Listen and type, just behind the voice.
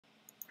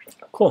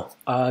Cool.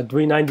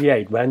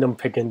 398, random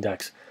pick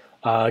index.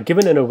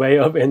 Given an array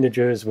of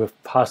integers with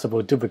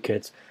possible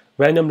duplicates,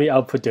 randomly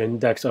output the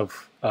index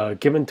of a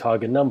given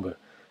target number.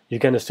 You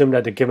can assume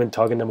that the given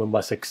target number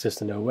must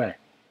exist in the array.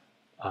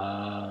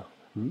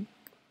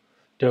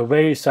 The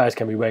array size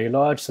can be very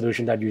large.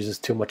 Solution that uses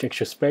too much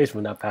extra space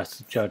will not pass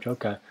the judge.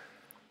 Okay.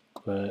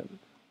 But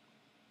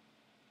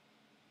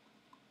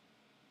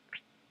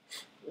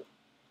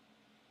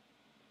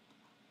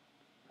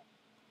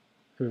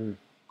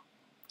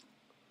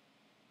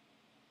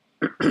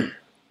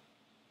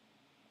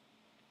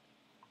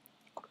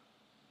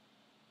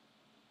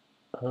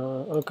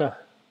okay.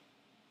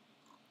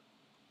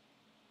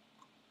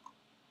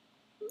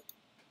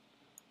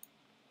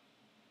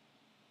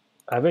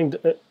 I think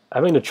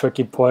the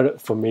tricky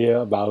part for me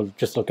about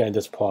just looking at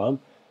this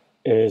problem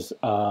is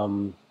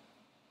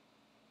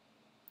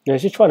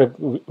just trying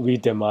to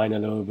read their mind a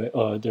little bit,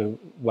 or the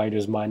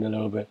writer's mind a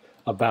little bit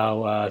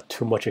about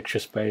too much extra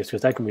space,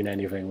 because that can mean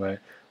anything, right?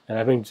 And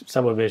I think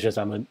some of it is just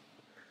I'm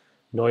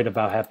annoyed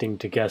about having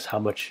to guess how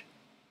much,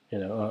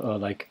 or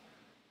like,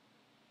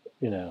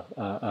 you know,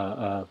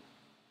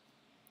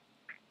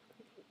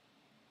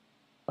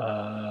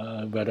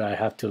 whether I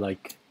have to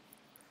like,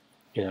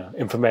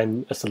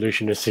 implement a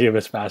solution to see if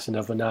it's fast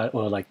enough or not,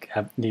 or like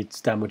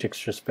needs that much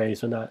extra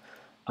space or not.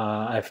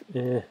 I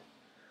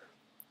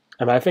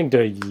think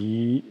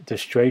the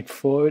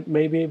straightforward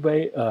maybe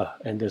way,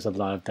 and there's a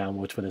lot of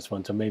downwards for this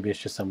one, so maybe it's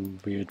just some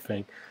weird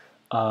thing.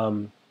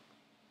 Yeah,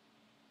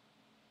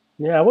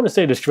 I want to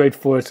say the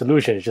straightforward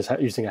solution is just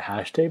using a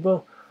hash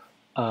table,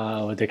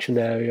 or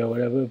dictionary or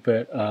whatever.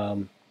 But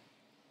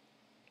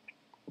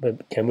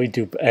can we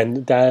do,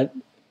 and that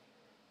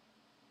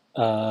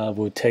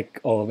will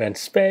take all of n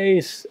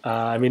space.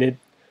 I mean it,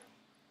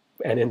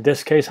 and in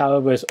this case,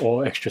 however, it's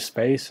all extra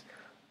space,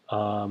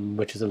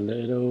 which is a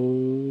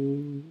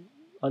little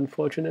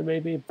unfortunate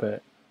maybe,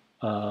 but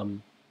I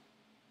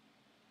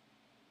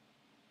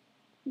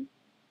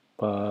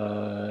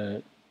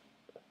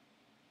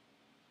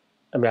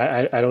mean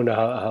I don't know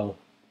how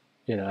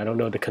I don't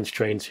know the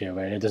constraints here,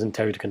 right? It doesn't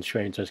tell you the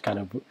constraints, so it's kind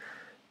of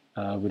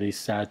really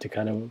sad to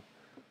kind of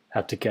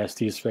have to guess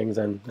these things,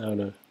 and I don't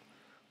know,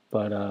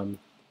 but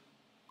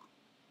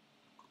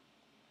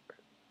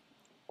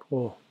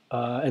cool.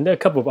 And there are a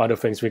couple of other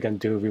things we can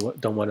do if we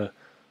don't want to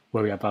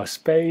worry about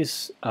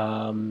space.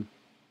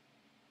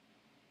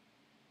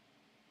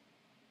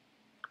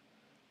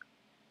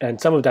 And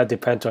some of that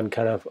depends on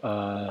kind of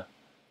a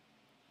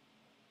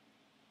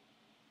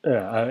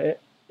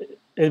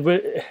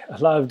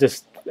lot of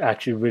this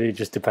actually really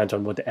just depends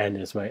on what the n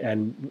is, right?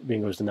 N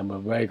being was the number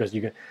of array, because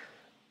you can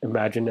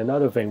imagine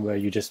another thing where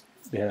you just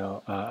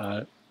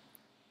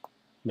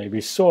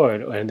maybe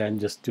sort and then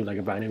just do like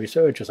a binary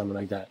search or something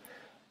like that.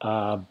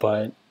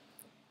 But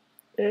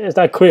it's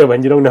not clear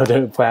when you don't know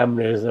the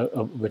parameters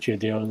of what you're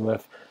dealing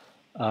with.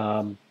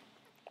 But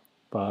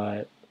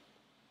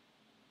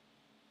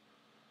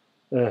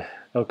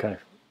okay.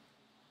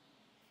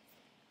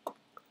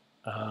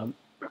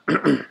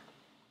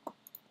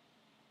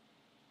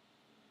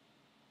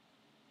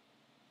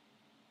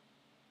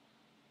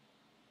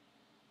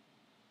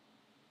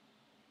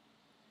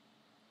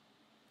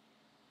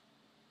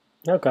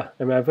 Okay.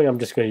 I mean, I think I'm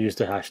just going to use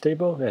the hash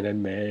table and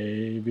then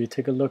maybe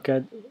take a look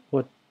at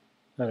what,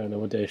 I don't know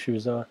what the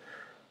issues are.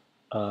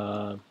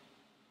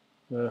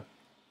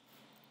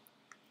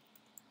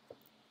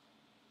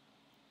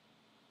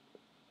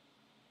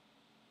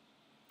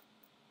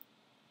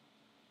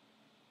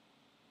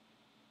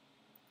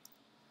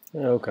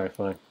 Okay,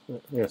 fine.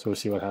 I guess we'll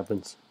see what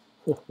happens.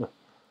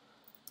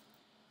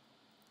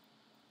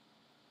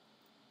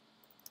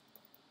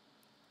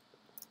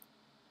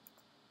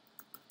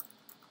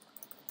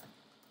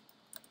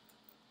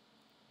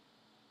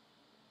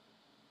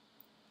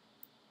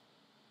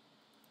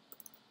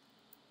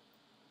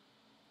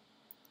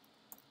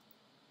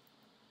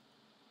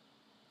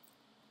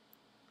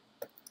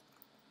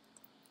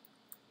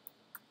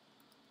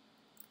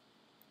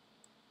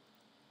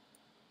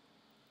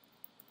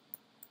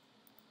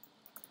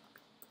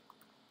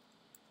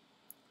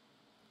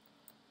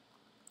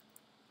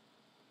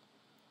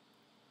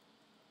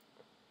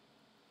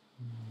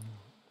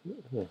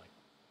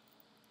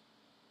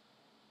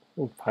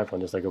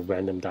 Python is like a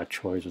random dot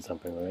choice or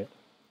something, right?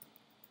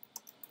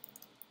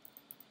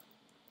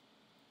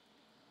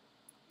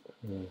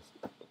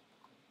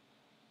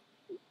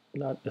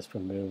 Not as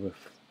familiar with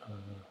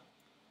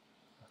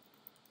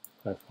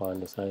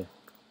Python as I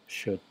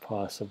should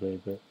possibly,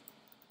 but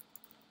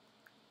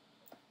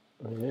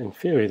I mean, in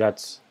theory,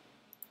 that's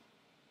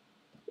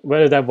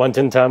whether that once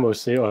in time we'll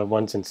see or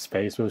once in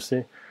space we'll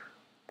see,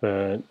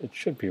 but it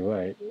should be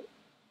right.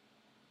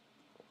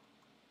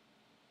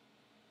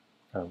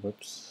 Oh,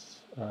 whoops.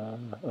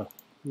 Oh,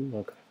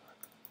 okay.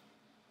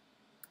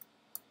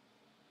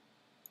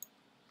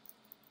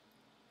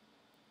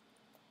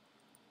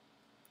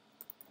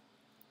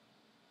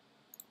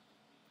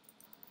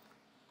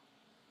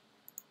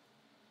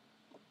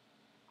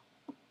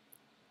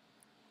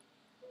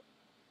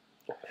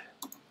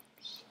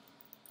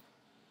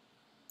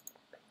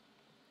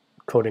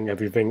 coding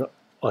everything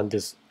on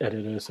this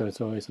editor, so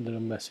it's always a little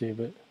messy,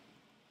 but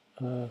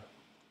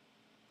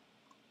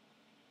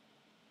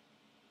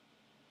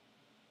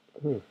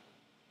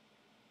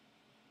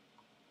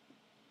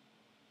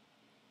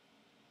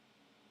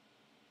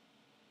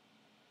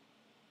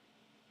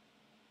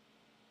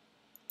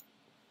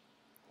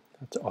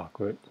that's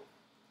awkward.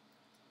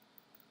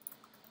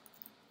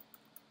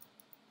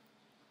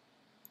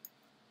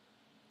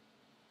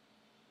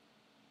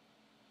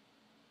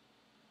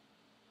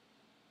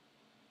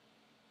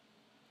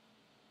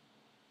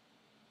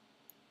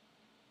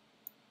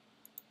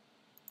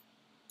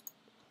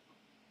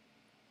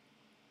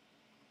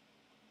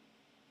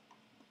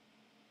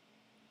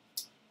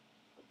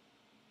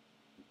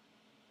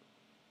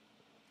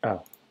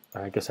 Oh,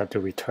 I guess I have to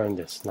return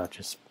this, not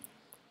just,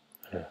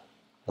 yeah,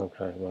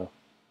 okay, well.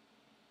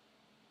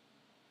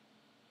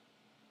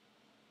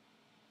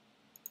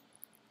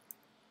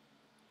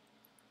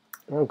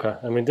 Okay,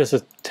 I mean, this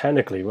is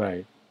technically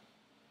right,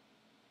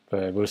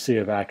 but we'll see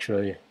if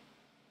actually,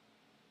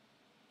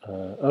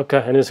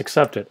 okay, and it's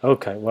accepted.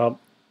 Okay, well,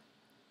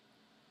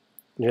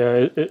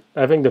 yeah,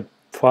 I think the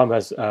problem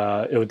has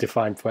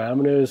ill-defined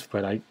parameters,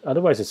 but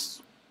otherwise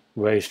it's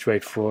very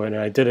straightforward,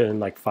 and I did it in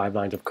like 5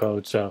 lines of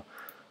code, so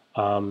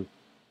I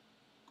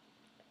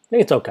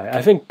think it's okay.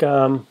 I think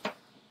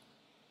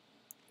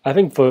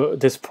for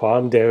this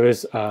problem there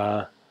is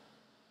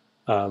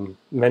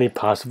many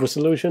possible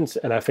solutions,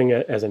 and I think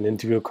as an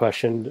interview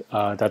question,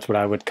 that's what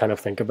I would kind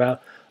of think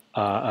about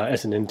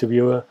as an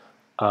interviewer,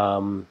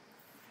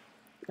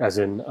 as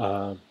in,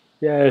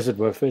 yeah, is it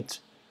worth it?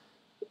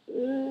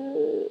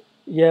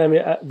 Yeah, I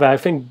mean, but I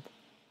think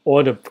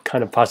all the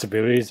kind of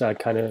possibilities are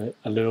kind of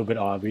a little bit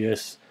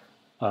obvious,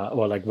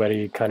 or like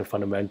very kind of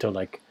fundamental.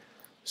 Like,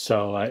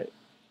 so I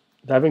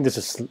think this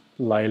is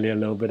slightly a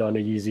little bit on the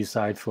easy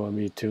side for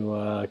me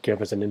to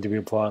give as an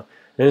interview problem.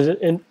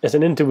 And as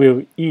an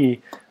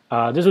interviewee,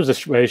 this was a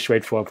very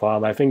straightforward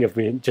problem. I think if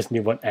we just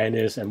knew what n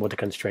is and what the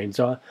constraints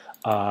are,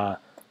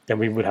 then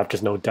we would have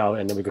just no doubt,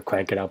 and then we could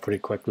crank it out pretty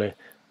quickly.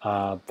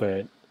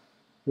 But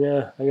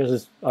yeah, I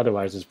guess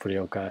otherwise it's pretty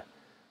okay.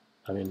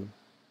 I mean,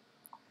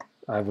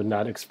 I would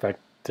not expect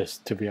this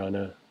to be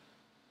on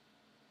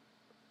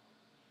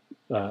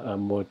a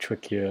more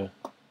trickier